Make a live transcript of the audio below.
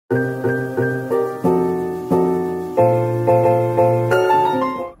Kita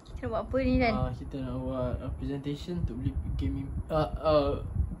buat apa ni Dan? Kita nak buat presentation untuk beli gaming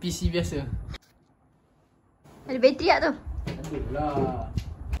PC biasa. Ada bateri tak tu? Ada lah.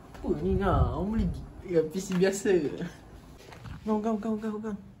 Apa ni nak? Orang beli PC biasa. Pegang.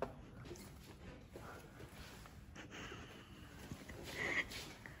 Assalamualaikum.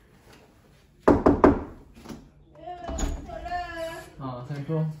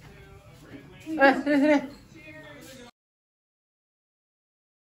 Sini.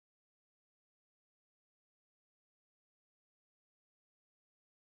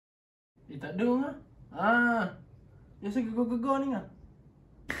 Tak ada orang lah. Biasa gegar-gegar ni lah.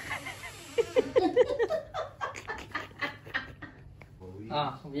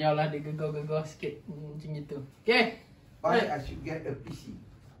 Biarlah dia gegar-gegar sikit. Macam gitu. Okay. Why I should get a PC?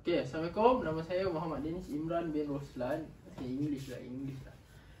 Okay, Assalamualaikum. Nama saya Muhammad Danish Imran bin Roslan. Okay, English lah.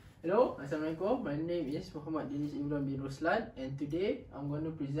 Hello, Assalamualaikum. My name is Muhammad Danish Imran bin Roslan. And today, I'm going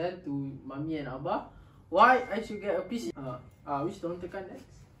to present to Mami and Abah why I should get a PC. Which don't tekan next?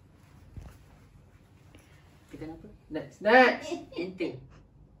 Tekan apa? Next. Enter.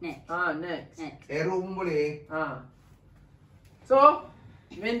 Next. Next. Arrow pun boleh. So,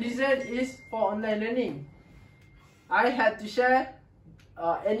 main reason is for online learning. I had to share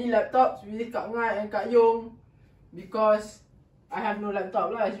any laptops with Kak Ngai and Kak Yong because I have no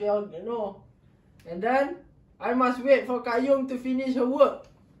laptop lah, as we all know. And then, I must wait for Kak Yong to finish her work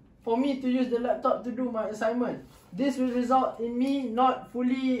for me to use the laptop to do my assignment. This will result in me not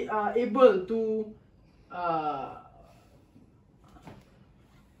fully able to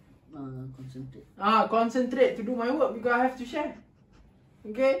concentrate to do my work because I have to share.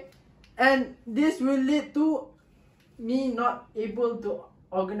 Okay, and this will lead to me not able to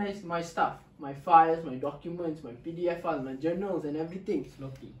organize my stuff, my files, my documents, my PDF files, my journals and everything.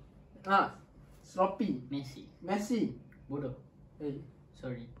 Sloppy. Messy. Bodoh. Hey.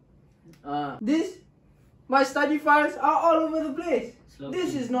 Sorry. My study files are all over the place. Sloppy.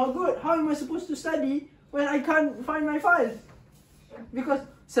 This is not good. How am I supposed to study when I can't find my files? Because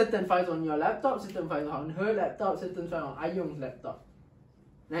certain files on your laptop, certain files on her laptop, certain files on Ayung's laptop.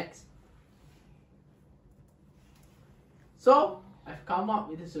 Next. So, I've come up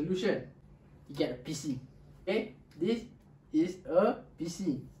with a solution. You get a PC. Okay, this is a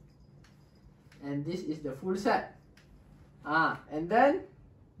PC. And this is the full set. And then,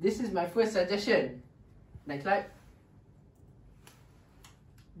 this is my first suggestion. Next slide.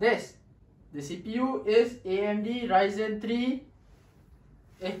 The CPU is AMD Ryzen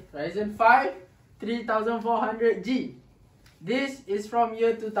 5 3400G. This is from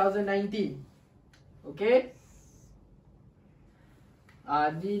year 2019. Okay.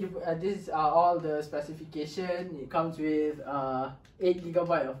 These are all the specification. It comes with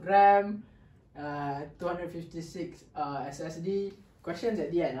 8GB of RAM, 256 SSD. Questions at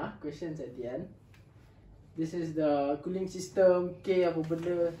the end. This is the cooling system. Apa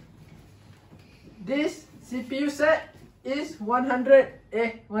benda. This CPU set is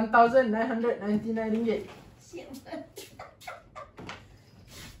 1,999 ringgit. Siap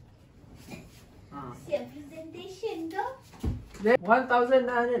presentation tu.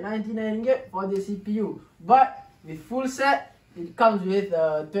 1,999 ringgit for the CPU. But with full set, it comes with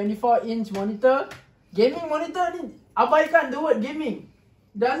a 24-inch monitor. Gaming monitor ni, abaikan the word gaming.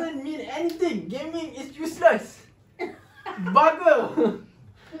 Doesn't mean anything. Gaming is useless. Bugger.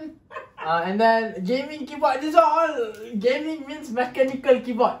 And then gaming keyboard. These are all gaming means mechanical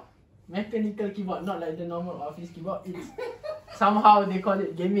keyboard. Mechanical keyboard, not like the normal office keyboard. It's somehow they call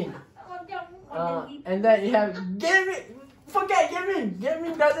it gaming. And then you have gaming. Forget gaming.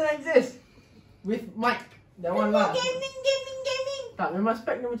 Gaming doesn't exist. With mic. That one lah. Gaming. Tak, memang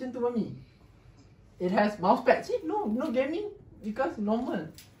spec dia macam tu Mami. It has mouse pad. See, no gaming because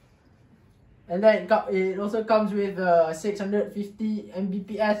normal. And then it also comes with a 650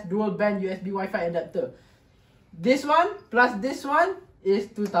 Mbps dual band USB Wi-Fi adapter. This one plus this one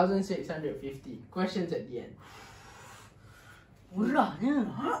is 2,650. Questions at the end. Murahnya.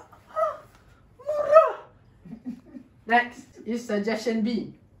 Murah. Next is suggestion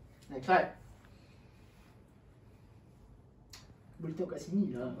B. Next slide. Boleh tengok kat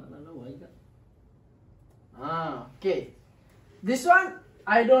sini lah. Okay. This one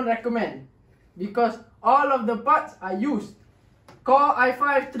I don't recommend because all of the parts are used. Core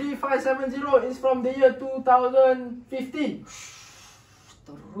i5-3570 is from the year 2015.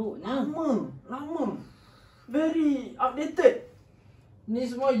 Teruknya. Lama. Very outdated. Ni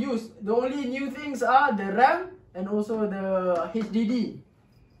semua used. The only new things are the RAM and also the HDD.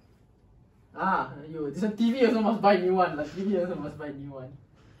 This one TV also must buy new one lah. TV also must buy new one.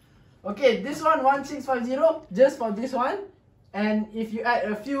 Okay, this one 1650 just for this one. And if you add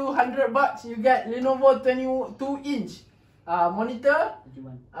a few $100, you get Lenovo 22-inch monitor,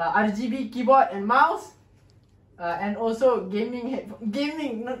 RGB keyboard and mouse, and also gaming headphone,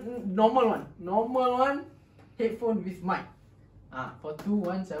 normal one headphone with mic. For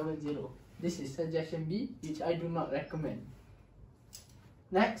 2170. This is suggestion B, which I do not recommend.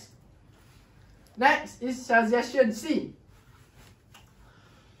 Next is suggestion C.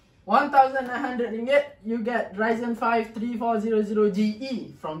 1,900 ringgit, you get Ryzen 5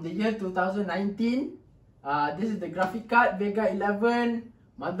 3400GE from the year 2019. This is the graphic card, Vega 11,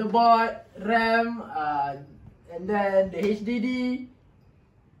 motherboard, RAM, and then the HDD.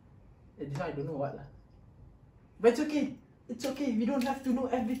 This one I don't know what lah. But it's okay. It's okay. We don't have to know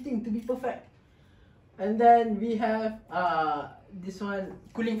everything to be perfect. And then we have this one,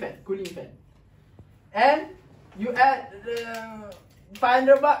 cooling fan. And you add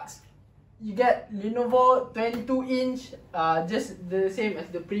 $500, you get Lenovo 22-inch, just the same as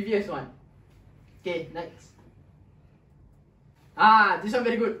the previous one. Okay, next. This one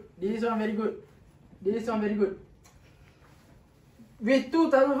very good. This one very good. With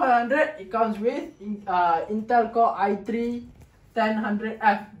 2,500, it comes with Intel Core i3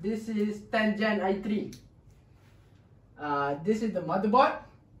 10100F. This is 10 Gen i3. This is the motherboard,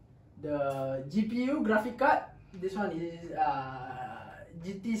 the GPU graphic card. This one is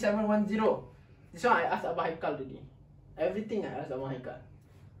GT710. This one I asked Abah Haikal today. Everything I asked Abah Haikal.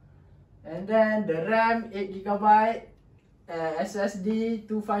 And then the RAM 8GB, SSD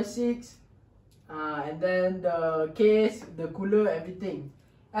 256, and then the case, the cooler, everything.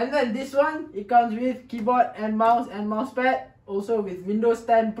 And then this one, it comes with keyboard and mousepad, also with Windows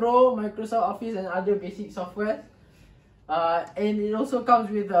 10 Pro, Microsoft Office and other basic software. And it also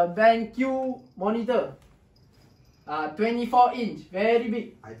comes with a BenQ monitor. 24-inch, very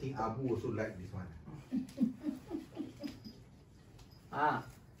big. I think Abu also like this one.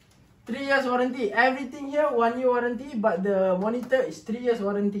 3 years warranty. Everything here 1 year warranty, but the monitor is 3 years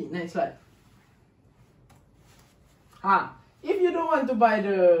warranty. Next slide. If you don't want to buy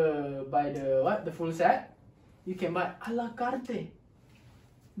the full set, you can buy a la carte.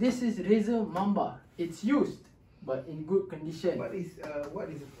 This is Razer Mamba. It's used, but in good condition. What is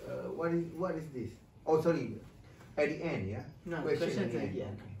this? Oh, sorry. At the end, yeah? No, Questions questions at at the the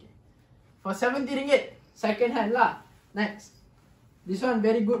end. end. Okay. For 70 ringgit, second hand lah. Next. This one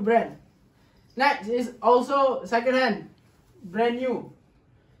very good brand. Next is also second hand, brand new.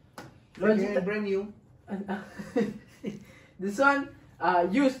 Logitech brand new. This one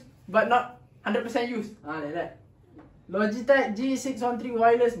used but not 100% used. Like that. Logitech G613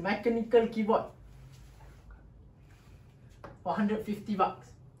 wireless mechanical keyboard for $150.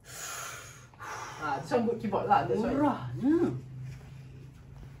 This one good keyboard lah. That's why. Murahnya.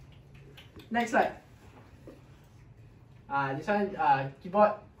 Next slide. This one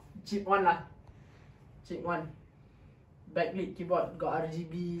keyboard cheap one lah. Cheap one. Backlit keyboard, got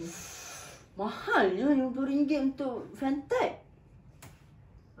RGB. Mahalnya RM50 untuk Fantech.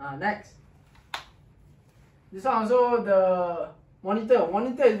 Next. This one also the monitor.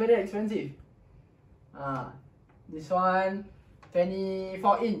 Monitor is very expensive. This one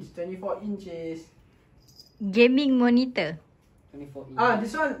 24 inch. 24 inch is Gaming monitor. 24 inch.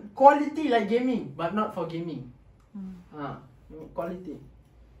 this one quality like gaming, but not for gaming. Quality.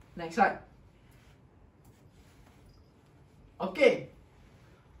 Next slide. Okay.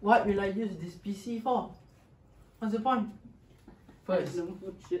 What will I use this PC for? What's the point? First,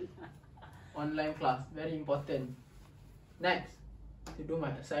 online class, very important. Next, to do my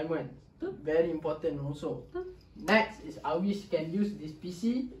assignments, very important also. Next is Awish can use this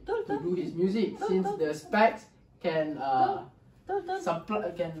PC to do his music, since the specs can supply,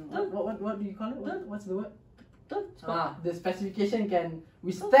 what do you call it? What's the word? The specification can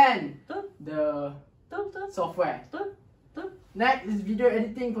withstand the software. Next is video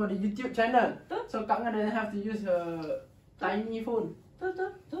editing for the YouTube channel. So Kak Nga doesn't have to use her tiny phone.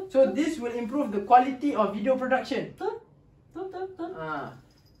 So this will improve the quality of video production.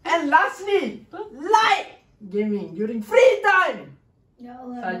 And lastly, light gaming during free time,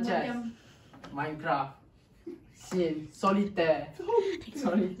 such as Minecraft, Sims, Solitaire,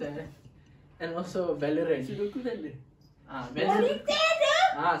 and also Valorant. Solitaire.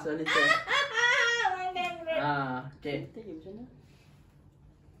 Solitaire. Okay.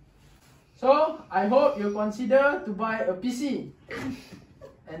 So I hope you consider to buy a PC.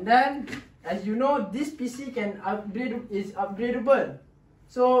 And then, as you know, this PC is upgradable.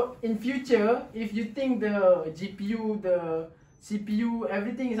 So in future, if you think the GPU, the CPU,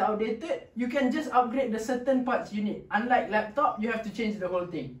 everything is outdated, you can just upgrade the certain parts you need. Unlike laptop, you have to change the whole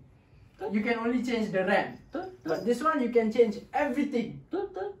thing. you can only change the RAM. But this one you can change everything.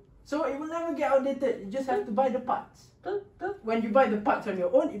 So it will never get outdated. You just have to buy the parts. When you buy the parts on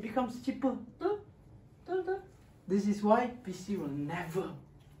your own, it becomes cheaper. This is why PC will never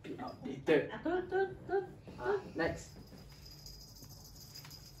be outdated. Next.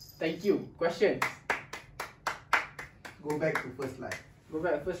 Thank you. Questions? Go back to first slide. Go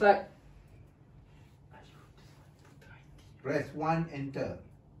back first slide. Press 1, enter.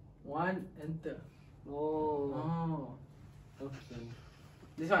 1, enter. Oh. Oh. Okay.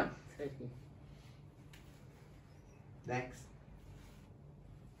 This one. Okay. Next.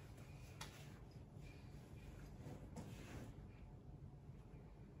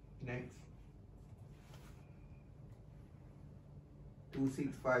 Next.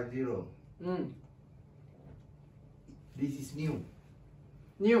 2650. This is new.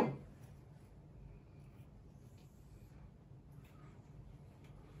 New.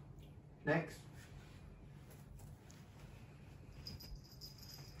 Next.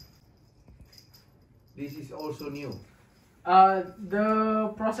 This is also new.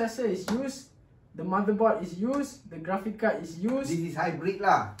 The processor is used, the motherboard is used, the graphic card is used. This is hybrid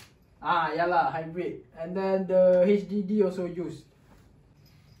lah. Ya lah, hybrid. And then the HDD also used.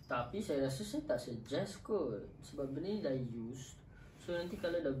 Tapi saya rasa saya tak suggest kot. Sebab benda ni dah used. So nanti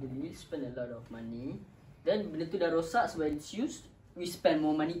kalau dah beli, spend a lot of money. Then benda tu dah rosak sebab it's used. We spend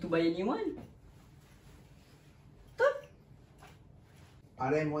more money to buy a new one. Betul?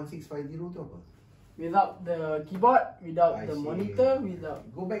 RM1650 tu apa? Without the keyboard, without I the see. monitor, without...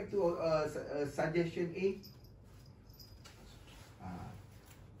 Go back to suggestion A.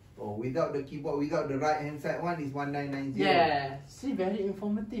 Without the keyboard, without the right hand side one is 1990. Yeah, see, very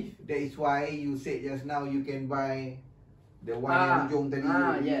informative. That is why you said just now you can buy the one yang ujung tadi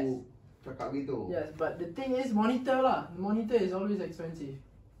yes. you cakap gitu. Yes, but the thing is monitor lah. The monitor is always expensive.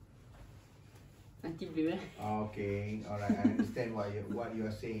 Nanti beli Okay, alright, I understand what you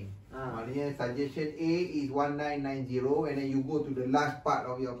are saying. Maknanya suggestion A is 1990 and then you go to the last part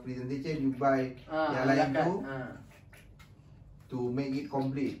of your presentation, you buy yang lain tu to make it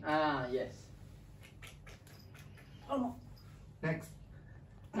complete. Yes. Oh no. Next.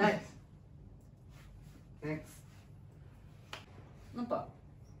 Next. Next. Nampak?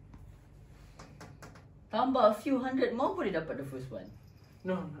 Tambah a few hundred more boleh dapat the first one.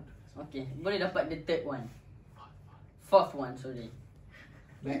 No, not. Okay, boleh dapat the third one. Fourth one, sorry.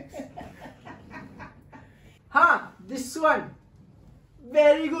 Next. This one.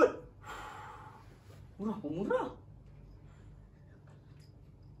 Very good. Murah.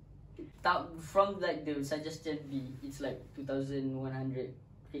 From like the suggestion B, it's like 2,150,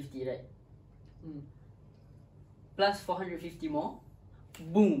 right? Plus 450 more.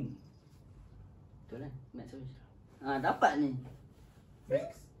 Boom. Betul lah. Math sama. Dapat ni.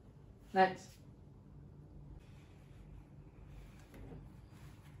 Next.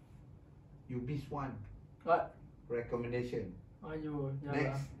 You miss one. What? Recommendation. Ayo,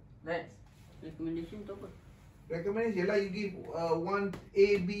 jangan. Next. Recommendation tu apa? Recommendation lah, you give one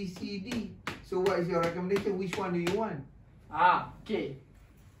A, B, C, D. So what is your recommendation? Which one do you want? Okay.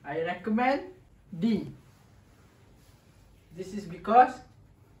 I recommend D. This is because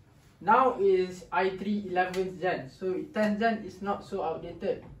now is i3 11th gen, so 10th gen is not so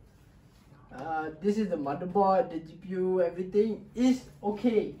outdated. This is the motherboard, the GPU, everything is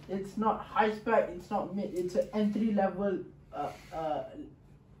okay. It's not high spec, it's not mid, it's an entry level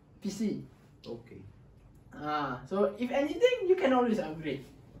PC. Okay. So if anything, you can always upgrade.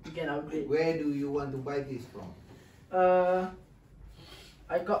 You can upgrade. Where do you want to buy this from?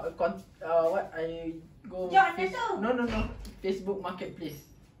 I got a I go no Facebook Marketplace.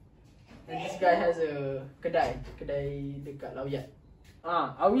 And this guy has a kedai dekat Lawyat.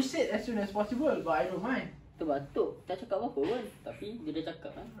 I will say it as soon as possible, but I don't mind. Tu batuk. Tak cakap apa pun. Tapi dia dah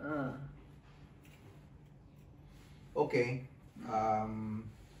cakap kan. Okay.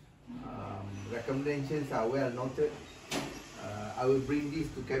 Recommendations are well noted. I will bring this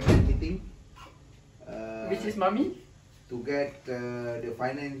to cabinet meeting. Which is mommy? To get the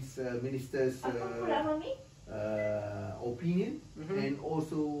finance minister's opinion and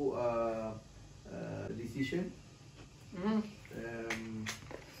also decision.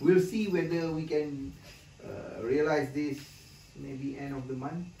 We'll see whether we can realize this maybe end of the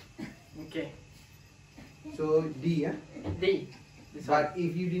month. Okay. So D, D. But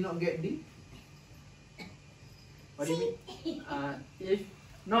if you did not get D, what do you mean? If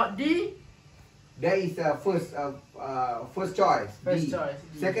not D, that is first choice. First D. choice,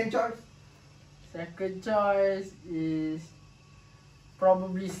 D. Second choice. second choice is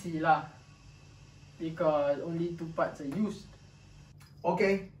probably C lah, because only 2 parts are used.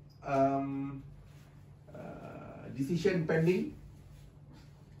 Okay. decision pending.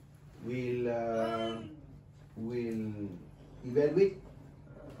 We'll evaluate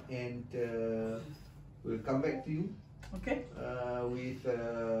and we'll come back to you. Okay. With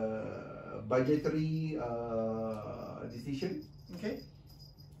budgetary decision. Okay.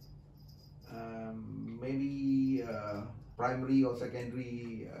 Maybe primary or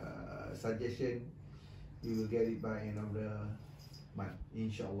secondary suggestion. We will get it by end of the month,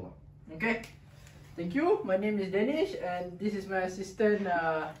 inshallah. Okay. Thank you. My name is Danish, and this is my assistant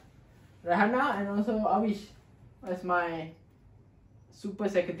Rahana, and also Awish as my super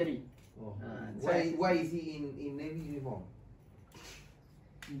secretary. Oh. Why is he in navy uniform?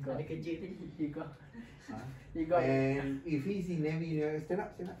 He got Ada kerja tadi. He got. Huh? He got. And if he's in navy uniform, stand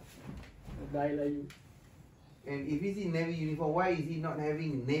up. Die lah you. And if he's in navy uniform, why is he not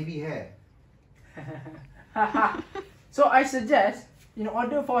having navy hair? So I suggest, in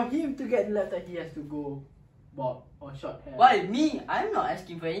order for him to get the laptop, he has to go bob or short hair. Why me? I'm not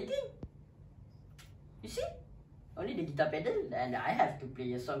asking for anything. You see? Only the guitar pedal and I have to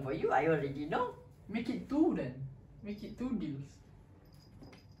play a song for you. I already know. Make it two then. Make it 2 deals.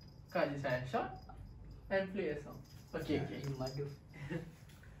 Cut this hair short and play a song. Okay, okay. You madu.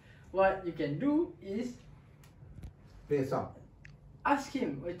 What you can do is Play a song. ask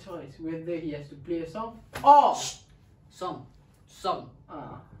him a choice whether he has to play a song or Song.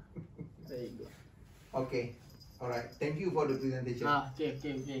 there you go. Okay. Alright. Thank you for the presentation. Okay.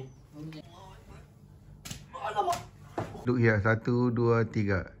 Look here. 1, 2,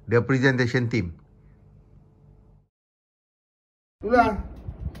 3. The presentation team. Itulah.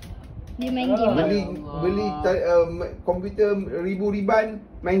 Dia main game. Beli komputer ribu-riban,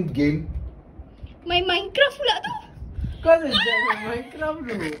 main game. Main Minecraft pula tu. Kau ada Minecraft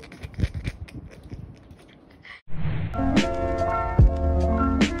dulu.